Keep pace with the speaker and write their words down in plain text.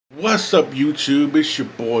What's up, YouTube? It's your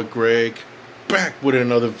boy Greg, back with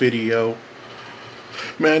another video.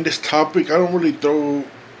 Man, this topic, I don't really throw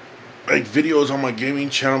like videos on my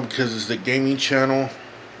gaming channel because it's the gaming channel.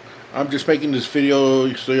 I'm just making this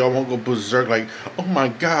video so y'all won't go berserk like, oh my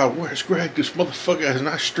god, where's Greg? This motherfucker has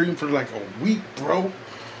not streamed for like a week, bro.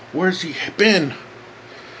 Where's he been?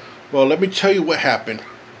 Well, let me tell you what happened.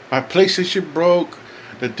 My PlayStation broke.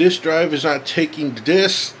 The disk drive is not taking the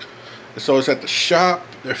disc, so it's at the shop.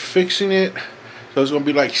 They're fixing it, so it's gonna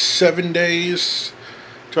be like 7 days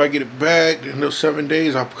till I get it back. In those 7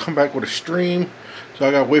 days, I'll come back with a stream. So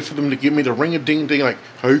I gotta wait for them to give me the ring-a-ding thing, like,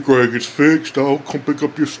 "Hey Greg, it's fixed, dog. Come pick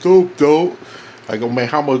up your stuff, dog." I go, man,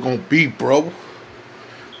 how much it gonna be, bro?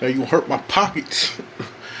 Now you hurt my pockets.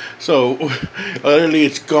 So literally,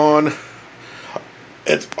 it's gone.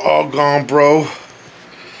 It's all gone, bro.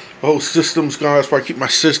 The whole system's gone. That's why I keep my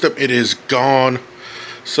system. It is gone.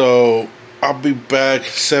 So I'll be back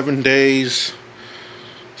 7 days.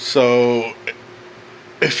 So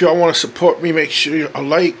if y'all want to support me, make sure you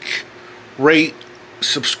like, rate,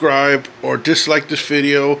 subscribe, or dislike this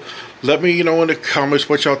video. Let me know in the comments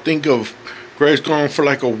what y'all think of Greg's gone for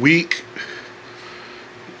like a week.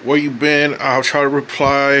 Where you been? I'll try to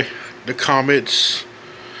reply the comments.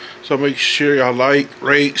 So make sure y'all like,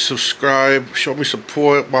 rate, subscribe, show me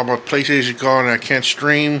support while my PlayStation gone and I can't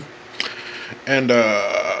stream. And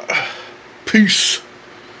peace.